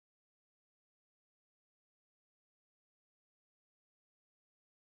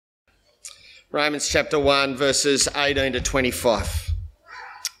Romans chapter 1, verses 18 to 25.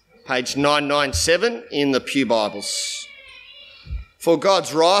 Page 997 in the Pew Bibles. For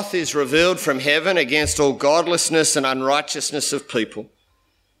God's wrath is revealed from heaven against all godlessness and unrighteousness of people,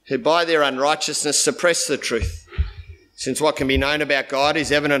 who by their unrighteousness suppress the truth, since what can be known about God is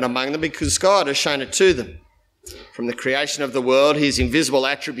evident among them because God has shown it to them. From the creation of the world, his invisible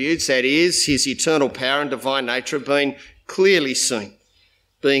attributes, that is, his eternal power and divine nature, have been clearly seen,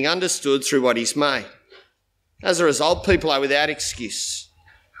 being understood through what he's made. As a result, people are without excuse,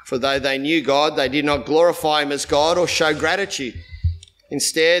 for though they knew God, they did not glorify him as God or show gratitude.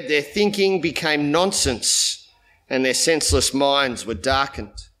 Instead, their thinking became nonsense and their senseless minds were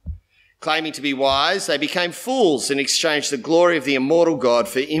darkened. Claiming to be wise, they became fools and exchanged the glory of the immortal God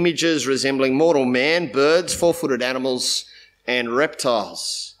for images resembling mortal man, birds, four-footed animals, and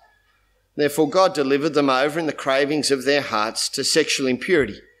reptiles. Therefore, God delivered them over in the cravings of their hearts to sexual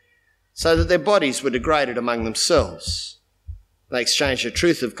impurity, so that their bodies were degraded among themselves. They exchanged the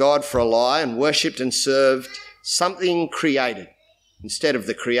truth of God for a lie and worshipped and served something created instead of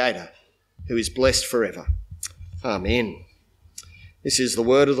the Creator, who is blessed forever. Amen. This is the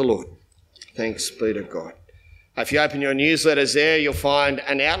word of the Lord. Thanks be to God. If you open your newsletters there, you'll find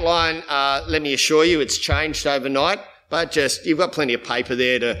an outline. Let me assure you, it's changed overnight, but you've got plenty of paper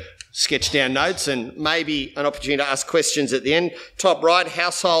there to sketch down notes and maybe an opportunity to ask questions at the end. Top right,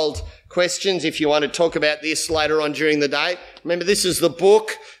 household questions if you want to talk about this later on during the day. Remember, this is the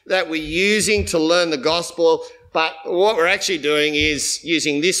book that we're using to learn the gospel, but what we're actually doing is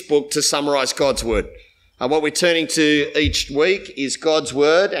using this book to summarise God's word. What we're turning to each week is God's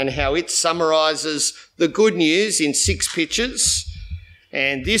word and how it summarises the good news in 6 pictures.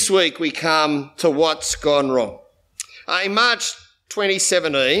 And this week we come to what's gone wrong. In March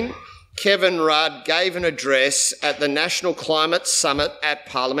 2017, Kevin Rudd gave an address at the National Climate Summit at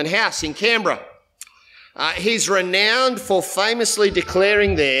Parliament House in Canberra. He's renowned for famously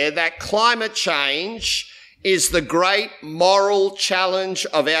declaring there that climate change is the great moral challenge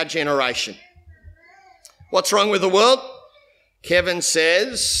of our generation. What's wrong with the world? Kevin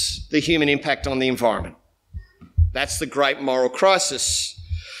says the human impact on the environment. That's the great moral crisis.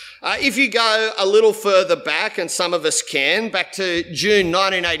 If you go a little further back, and some of us can, back to June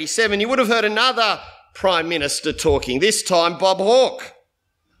 1987, you would have heard another Prime Minister talking, this time Bob Hawke.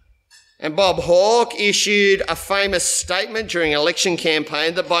 And Bob Hawke issued a famous statement during an election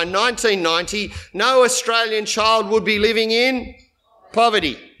campaign that by 1990, no Australian child would be living in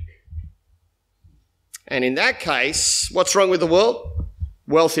poverty. And in that case, what's wrong with the world?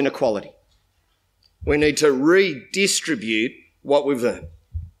 Wealth inequality. We need to redistribute what we've earned.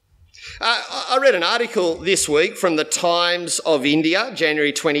 I read an article this week from the Times of India,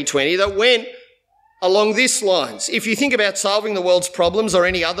 January 2020, that went along this lines. If you think about solving the world's problems or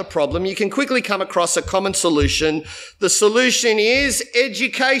any other problem, you can quickly come across a common solution. The solution is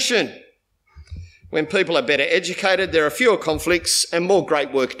education. When people are better educated, there are fewer conflicts and more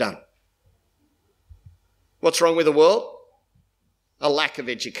great work done. What's wrong with the world? A lack of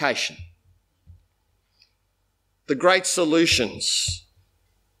education. The great solutions: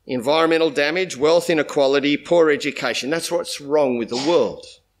 environmental damage, wealth inequality, poor education. That's what's wrong with the world.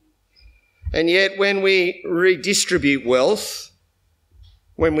 And yet when we redistribute wealth,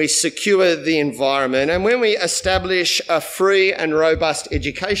 when we secure the environment, and when we establish a free and robust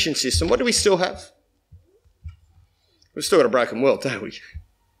education system, what do we still have? We've still got a broken world, don't we?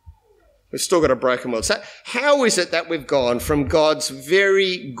 We've still got a broken world. So how is it that we've gone from God's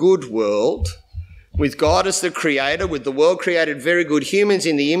very good world, with God as the creator, with the world created very good, humans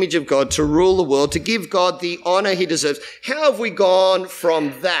in the image of God, to rule the world, to give God the honour he deserves? How have we gone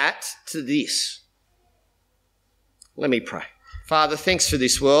from that to this? Let me pray. Father, thanks for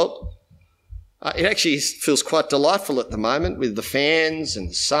this world. It actually feels quite delightful at the moment with the fans and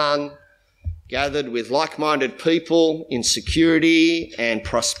the sun, gathered with like-minded people in security and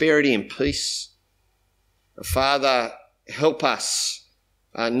prosperity and peace. Father, help us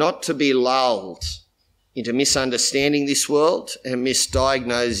not to be lulled into misunderstanding this world and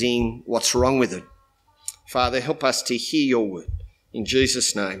misdiagnosing what's wrong with it. Father, help us to hear your word. In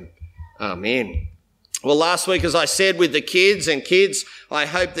Jesus' name, amen. Well, last week, as I said, with the kids, I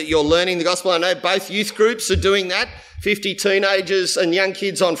hope that you're learning the gospel. I know both youth groups are doing that. 50 teenagers and young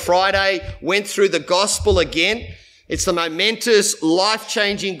kids on Friday went through the gospel again. It's the momentous,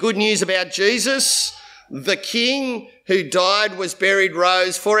 life-changing good news about Jesus, the King who died, was buried,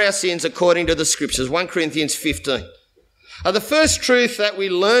 rose for our sins according to the Scriptures, 1 Corinthians 15. The first truth that we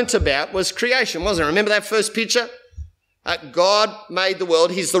learnt about was creation, wasn't it? Remember that first picture? God made the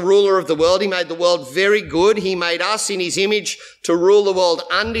world. He's the ruler of the world. He made the world very good. He made us in his image to rule the world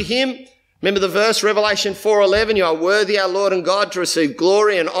under him. Remember the verse, Revelation 4:11, you are worthy, our Lord and God, to receive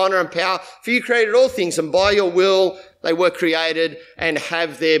glory and honour and power, for you created all things, and by your will they were created and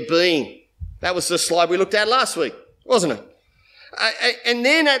have their being. That was the slide we looked at last week, wasn't it? And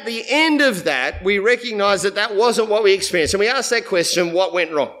then at the end of that, we recognise that that wasn't what we experienced. And we asked that question, what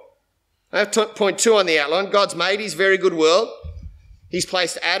went wrong? I have point 2 on the outline. God's made his very good world. He's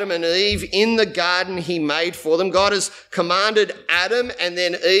placed Adam and Eve in the garden he made for them. God has commanded Adam and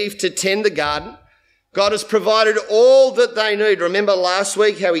then Eve to tend the garden. God has provided all that they need. Remember last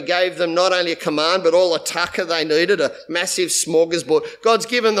week how he gave them not only a command, but all the tucker they needed, a massive smorgasbord. God's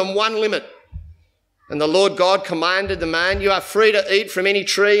given them one limit. And the Lord God commanded the man, you are free to eat from any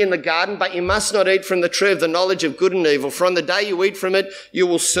tree in the garden, but you must not eat from the tree of the knowledge of good and evil. For on the day you eat from it, you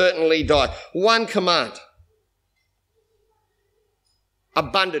will certainly die. One command.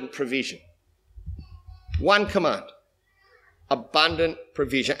 Abundant provision. One command. Abundant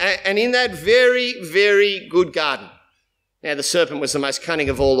provision. And in that very, very good garden. Now the serpent was the most cunning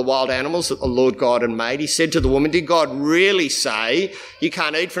of all the wild animals that the Lord God had made. He said to the woman, did God really say you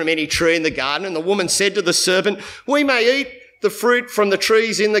can't eat from any tree in the garden? And the woman said to the serpent, we may eat the fruit from the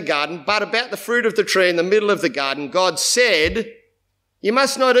trees in the garden, but about the fruit of the tree in the middle of the garden, God said, you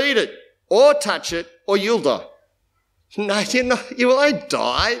must not eat it or touch it or you'll die. No, you won't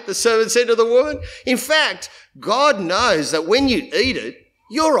die, the serpent said to the woman. In fact, God knows that when you eat it,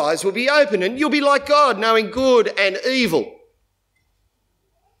 your eyes will be open and you'll be like God, knowing good and evil.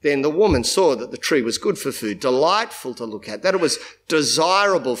 Then the woman saw that the tree was good for food, delightful to look at, that it was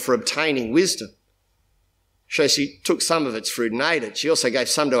desirable for obtaining wisdom. So she took some of its fruit and ate it. She also gave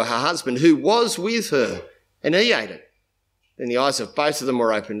some to her husband who was with her, and he ate it. Then the eyes of both of them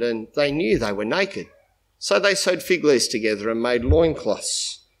were opened and they knew they were naked. So they sewed fig leaves together and made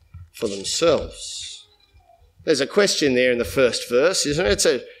loincloths for themselves. There's a question there in the first verse, isn't it? It's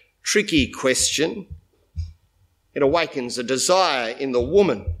a tricky question. It awakens a desire in the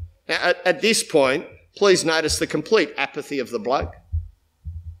woman. Now, at this point, please notice the complete apathy of the bloke.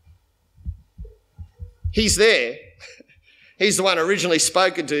 He's there. He's the one originally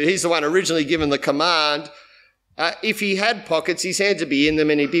spoken to. He's the one originally given the command. If he had pockets, his hands would be in them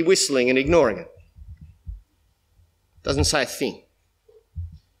and he'd be whistling and ignoring it. Doesn't say a thing.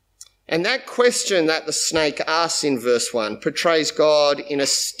 And that question that the snake asks in verse 1 portrays God in a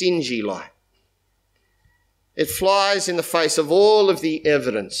stingy light. It flies in the face of all of the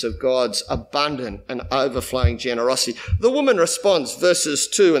evidence of God's abundant and overflowing generosity. The woman responds, verses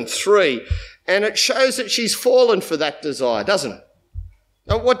 2 and 3, and it shows that she's fallen for that desire, doesn't it?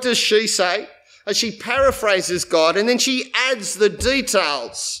 Now, what does she say? She paraphrases God and then she adds the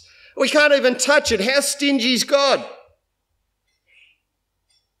details. We can't even touch it. How stingy is God?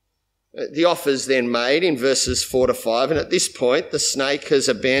 The offer is then made in verses 4 to 5, and at this point the snake has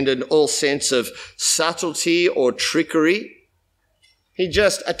abandoned all sense of subtlety or trickery. He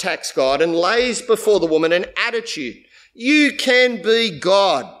just attacks God and lays before the woman an attitude. You can be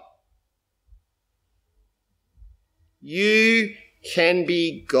God. You can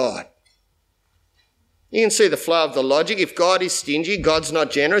be God. You can see the flow of the logic. If God is stingy, God's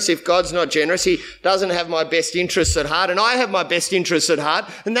not generous. If God's not generous, he doesn't have my best interests at heart, and I have my best interests at heart,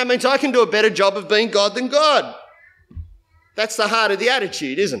 and that means I can do a better job of being God than God. That's the heart of the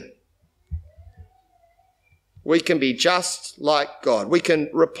attitude, isn't it? We can be just like God. We can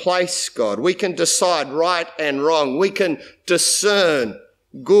replace God. We can decide right and wrong. We can discern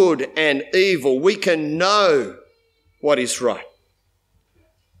good and evil. We can know what is right.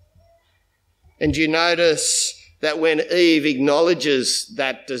 And you notice that when Eve acknowledges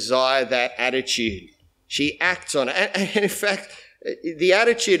that desire, that attitude, she acts on it. And in fact, the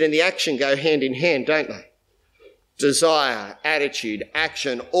attitude and the action go hand in hand, don't they? Desire, attitude,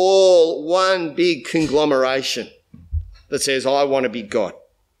 action, all one big conglomeration that says, I want to be God.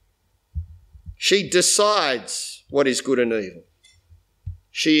 She decides what is good and evil.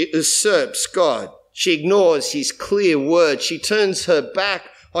 She usurps God. She ignores his clear word. She turns her back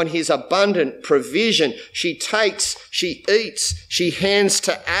on his abundant provision. She takes, she eats, she hands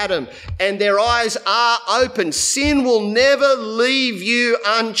to Adam, and their eyes are open. Sin will never leave you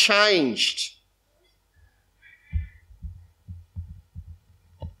unchanged.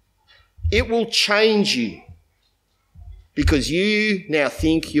 It will change you because you now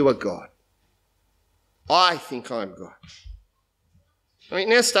think you are God. I think I'm God. I mean,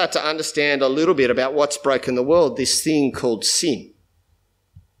 now start to understand a little bit about what's broken the world, this thing called sin.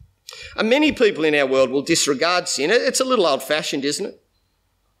 And many people in our world will disregard sin. It's a little old-fashioned, isn't it?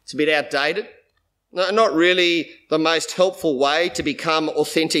 It's a bit outdated. Not really the most helpful way to become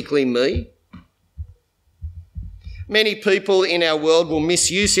authentically me. Many people in our world will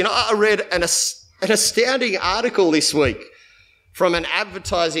misuse sin. I read an astounding article this week from an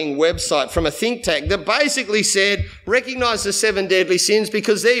advertising website, from a think tank, that basically said, recognise the 7 deadly sins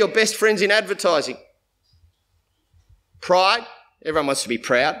because they're your best friends in advertising. Pride, everyone wants to be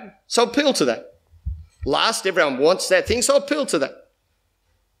proud, so appeal to that. Lust, everyone wants that thing, so appeal to that.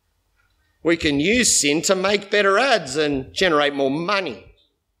 We can use sin to make better ads and generate more money.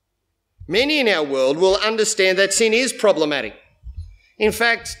 Many in our world will understand that sin is problematic. In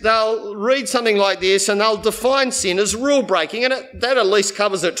fact, they'll read something like this and they'll define sin as rule breaking, and that at least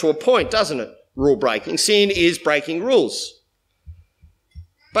covers it to a point, doesn't it? Rule breaking. Sin is breaking rules.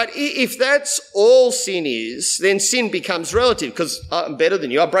 But if that's all sin is, then sin becomes relative because I'm better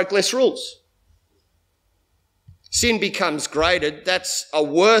than you, I broke less rules. Sin becomes graded. That's a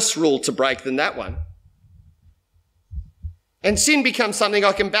worse rule to break than that one. And sin becomes something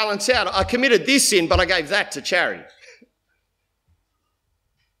I can balance out. I committed this sin, but I gave that to charity.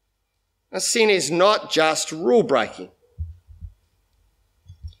 Now, sin is not just rule breaking.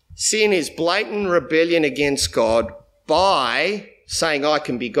 Sin is blatant rebellion against God by saying I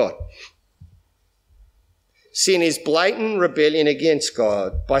can be God. Sin is blatant rebellion against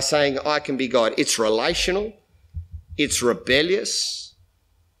God by saying I can be God. It's relational, it's rebellious,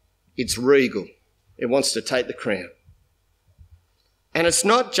 it's regal. It wants to take the crown. And it's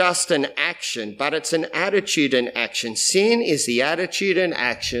not just an action, but it's an attitude and action. Sin is the attitude and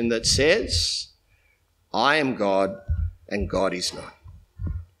action that says, I am God and God is not.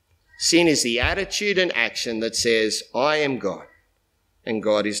 Sin is the attitude and action that says, I am God and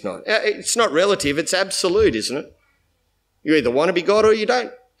God is not. It's not relative, it's absolute, isn't it? You either want to be God or you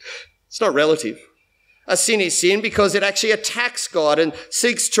don't. It's not relative. A sin is sin because it actually attacks God and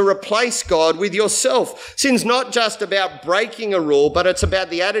seeks to replace God with yourself. Sin's not just about breaking a rule, but it's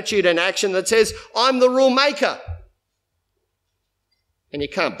about the attitude and action that says, I'm the rule maker. And you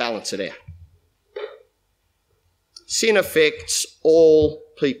can't balance it out. Sin affects all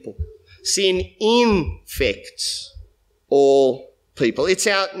people. Sin infects all people. It's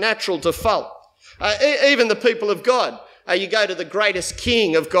our natural default. Even the people of God. You go to the greatest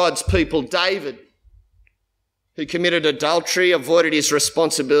king of God's people, David, who committed adultery, avoided his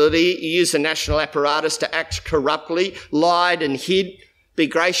responsibility, used the national apparatus to act corruptly, lied and hid. Be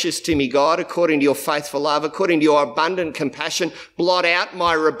gracious to me, God, according to your faithful love, according to your abundant compassion. Blot out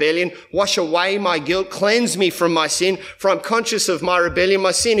my rebellion, wash away my guilt, cleanse me from my sin, for I'm conscious of my rebellion.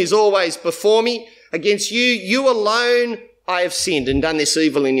 My sin is always before me. Against you, you alone, I have sinned and done this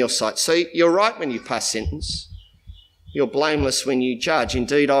evil in your sight. So you're right when you pass sentence. You're blameless when you judge.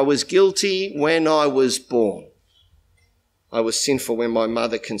 Indeed, I was guilty when I was born. I was sinful when my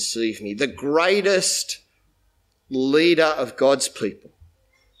mother conceived me. The greatest leader of God's people.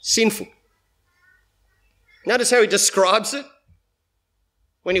 Sinful. Notice how he describes it.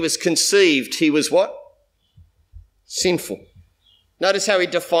 When he was conceived, he was what? Sinful. Notice how he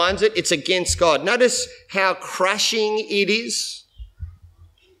defines it. It's against God. Notice how crashing it is.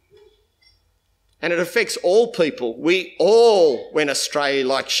 And it affects all people. We all went astray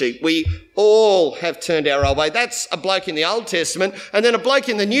like sheep. We all have turned our own way. That's a bloke in the Old Testament. And then a bloke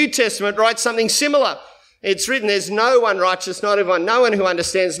in the New Testament writes something similar. It's written, there's no one righteous, not everyone, no one who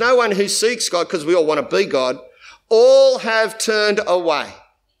understands, no one who seeks God, because we all want to be God. All have turned away.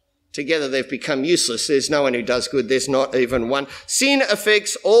 Together they've become useless. There's no one who does good. There's not even one. Sin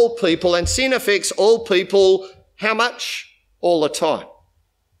affects all people, and sin affects all people how much? All the time.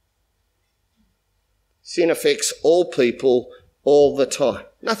 Sin affects all people all the time.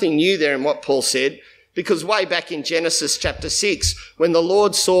 Nothing new there in what Paul said, because way back in Genesis chapter 6, when the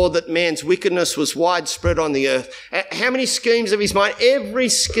Lord saw that man's wickedness was widespread on the earth, how many schemes of his mind? Every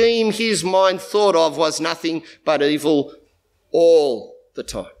scheme his mind thought of was nothing but evil all the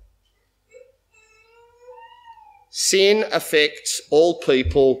time. Sin affects all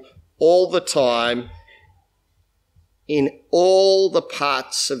people all the time in all the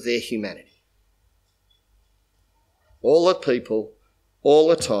parts of their humanity. All the people, all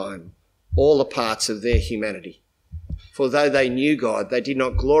the time, all the parts of their humanity. For though they knew God, they did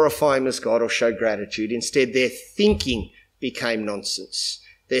not glorify him as God or show gratitude. Instead, their thinking became nonsense.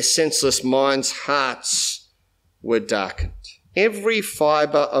 Their senseless minds' hearts were darkened. Every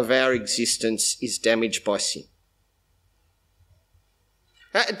fibre of our existence is damaged by sin.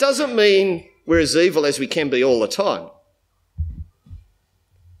 Now, it doesn't mean we're as evil as we can be all the time.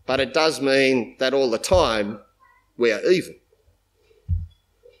 But it does mean that all the time we are evil.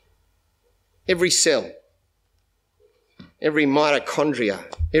 Every cell, every mitochondria,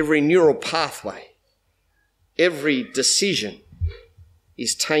 every neural pathway, every decision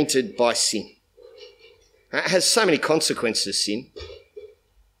is tainted by sin. It has so many consequences, sin.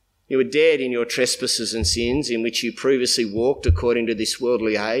 You were dead in your trespasses and sins in which you previously walked according to this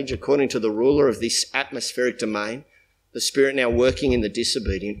worldly age, according to the ruler of this atmospheric domain, the spirit now working in the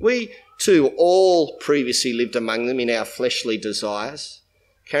disobedient. We too all previously lived among them in our fleshly desires,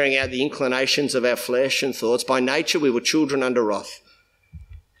 carrying out the inclinations of our flesh and thoughts. By nature we were children under wrath,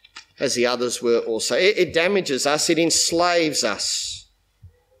 as the others were also. It damages us, it enslaves us.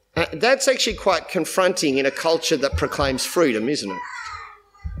 That's actually quite confronting in a culture that proclaims freedom, isn't it?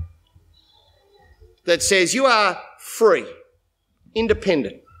 That says you are free,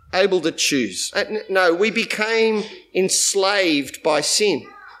 independent, able to choose. No, we became enslaved by sin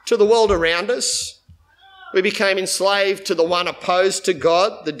to the world around us. We became enslaved to the one opposed to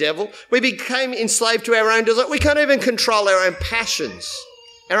God, the devil. We became enslaved to our own desires. We can't even control our own passions,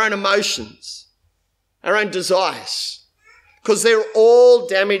 our own emotions, our own desires, because they're all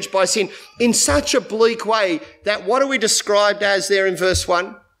damaged by sin in such a bleak way that what are we described as there in verse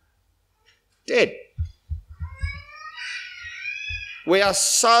 1? Dead. We are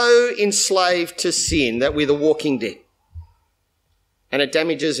so enslaved to sin that we're the walking dead. And it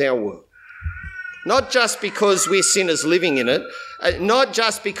damages our world. Not just because we're sinners living in it, not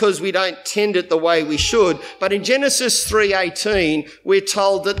just because we don't tend it the way we should, but in Genesis 3:18, we're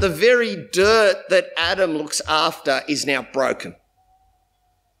told that the very dirt that Adam looks after is now broken.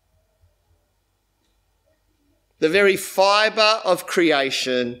 The very fibre of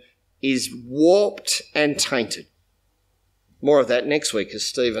creation is warped and tainted. More of that next week as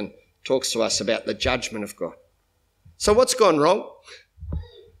Stephen talks to us about the judgment of God. So what's gone wrong?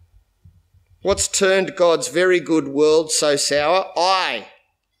 What's turned God's very good world so sour? I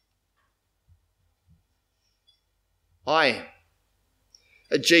am.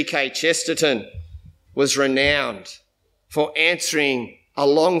 G.K. Chesterton was renowned for answering a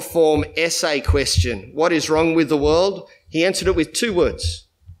long-form essay question, what is wrong with the world? He answered it with 2 words.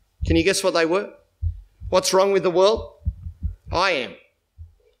 Can you guess what they were? What's wrong with the world? I am.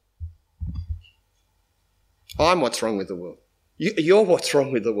 I'm what's wrong with the world. You're what's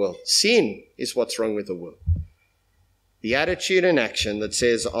wrong with the world. Sin is what's wrong with the world. The attitude and action that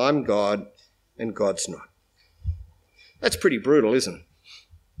says, I'm God and God's not. That's pretty brutal, isn't it?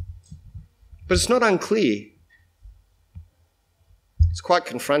 But it's not unclear. It's quite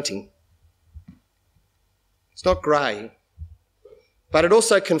confronting. It's not grey. But it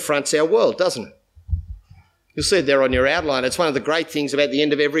also confronts our world, doesn't it? You'll see it there on your outline. It's one of the great things about the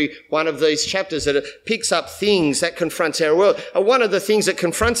end of every one of these chapters, that it picks up things that confronts our world. And one of the things that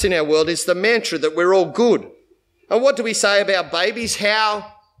confronts in our world is the mantra that we're all good. And what do we say about babies?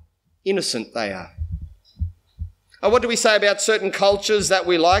 How innocent they are. And what do we say about certain cultures that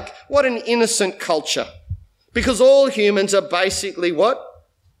we like? What an innocent culture. Because all humans are basically what?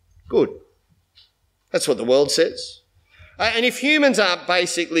 Good. That's what the world says. And if humans aren't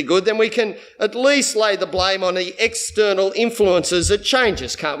basically good, then we can at least lay the blame on the external influences that change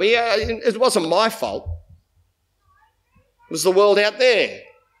us, can't we? It wasn't my fault. It was the world out there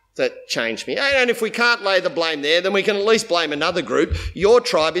that changed me. And if we can't lay the blame there, then we can at least blame another group. Your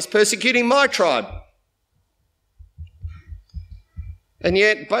tribe is persecuting my tribe. And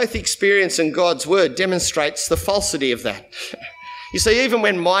yet both experience and God's word demonstrates the falsity of that. You see, even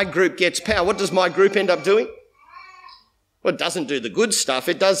when my group gets power, what does my group end up doing? Well, it doesn't do the good stuff,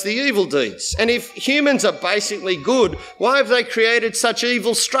 it does the evil deeds. And if humans are basically good, why have they created such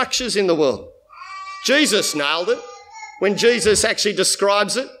evil structures in the world? Jesus nailed it when Jesus actually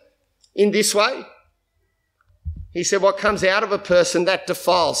describes it in this way. He said, what comes out of a person, that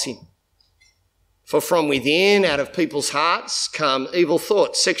defiles him. For from within, out of people's hearts, come evil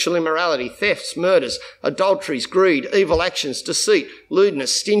thoughts, sexual immorality, thefts, murders, adulteries, greed, evil actions, deceit,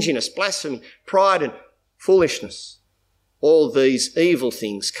 lewdness, stinginess, blasphemy, pride and foolishness. All these evil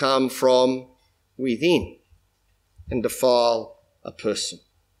things come from within and defile a person.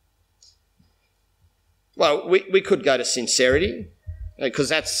 Well, we could go to sincerity, because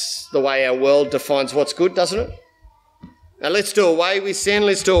that's the way our world defines what's good, doesn't it? Now let's do away with sin,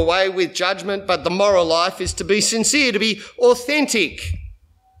 let's do away with judgment, but the moral life is to be sincere, to be authentic.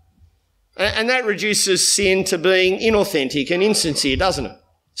 And that reduces sin to being inauthentic and insincere, doesn't it?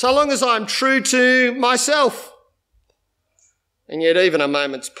 So long as I'm true to myself. And yet even a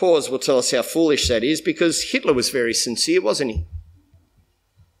moment's pause will tell us how foolish that is, because Hitler was very sincere, wasn't he?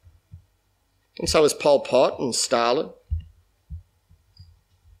 And so was Pol Pot and Stalin.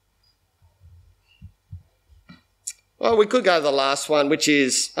 Well, we could go to the last one, which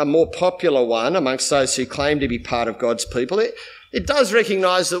is a more popular one amongst those who claim to be part of God's people. It does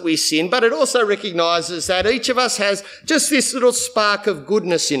recognise that we sin, but it also recognises that each of us has just this little spark of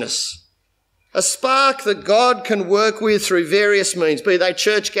goodness in us. A spark that God can work with through various means, be they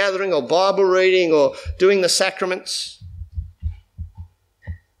church gathering or Bible reading or doing the sacraments.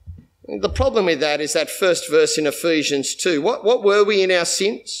 The problem with that is that first verse in Ephesians 2. What were we in our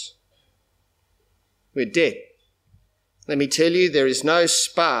sins? We're dead. Let me tell you, there is no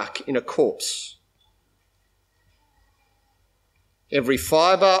spark in a corpse. Every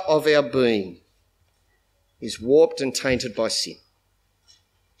fibre of our being is warped and tainted by sin.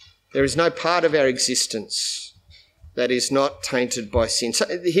 There is no part of our existence that is not tainted by sin. So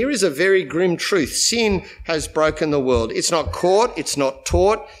here is a very grim truth. Sin has broken the world. It's not caught, it's not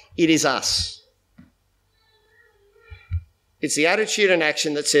taught, it is us. It's the attitude and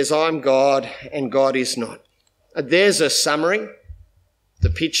action that says, I'm God and God is not. There's a summary, the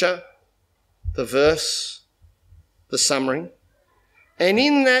picture, the verse, the summary. And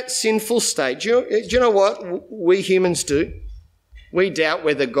in that sinful state, do you know what we humans do? We doubt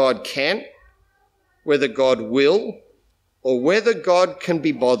whether God can, whether God will, or whether God can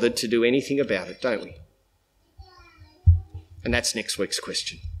be bothered to do anything about it, don't we? And that's next week's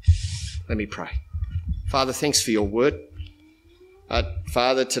question. Let me pray. Father, thanks for your word.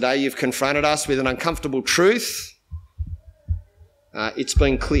 Father, today you've confronted us with an uncomfortable truth. It's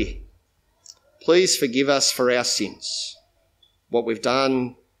been clear. Please forgive us for our sins, what we've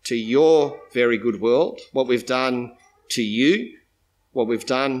done to your very good world, what we've done to you, what we've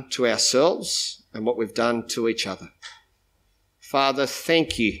done to ourselves, and what we've done to each other. Father,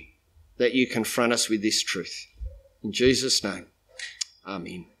 thank you that you confront us with this truth. In Jesus' name,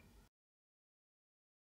 amen.